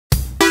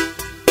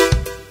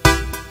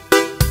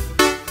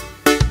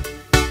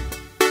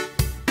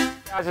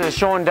Guys, this is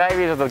Shaun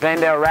Davies of the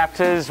Glendale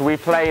Raptors. We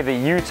play the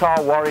Utah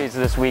Warriors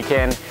this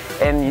weekend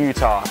in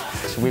Utah.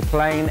 So we're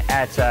playing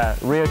at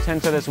Rio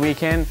Tinto this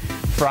weekend,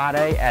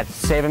 Friday at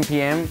 7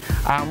 p.m.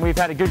 We've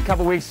had a good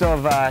couple weeks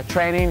of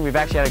training. We've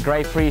actually had a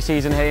great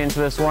pre-season heading into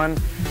this one.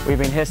 We've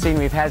been hissing.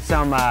 We've had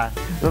some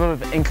little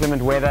bit of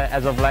inclement weather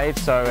as of late,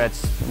 so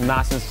it's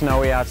nice and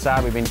snowy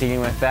outside. We've been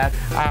dealing with that.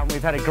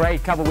 We've had a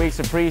great couple weeks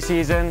of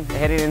pre-season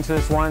heading into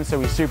this one, so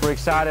we're super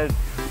excited.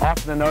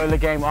 After the NOLA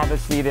game,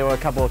 obviously there were a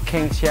couple of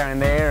kinks here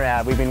and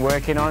there we've been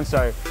working on,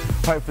 so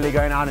hopefully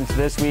going out into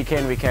this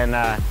weekend we can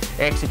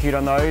execute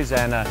on those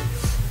and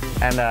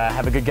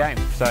have a good game.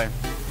 So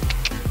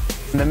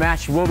the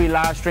match will be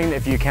live streamed.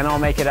 If you cannot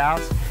make it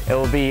out, it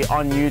will be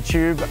on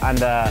YouTube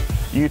under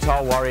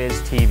Utah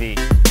Warriors TV.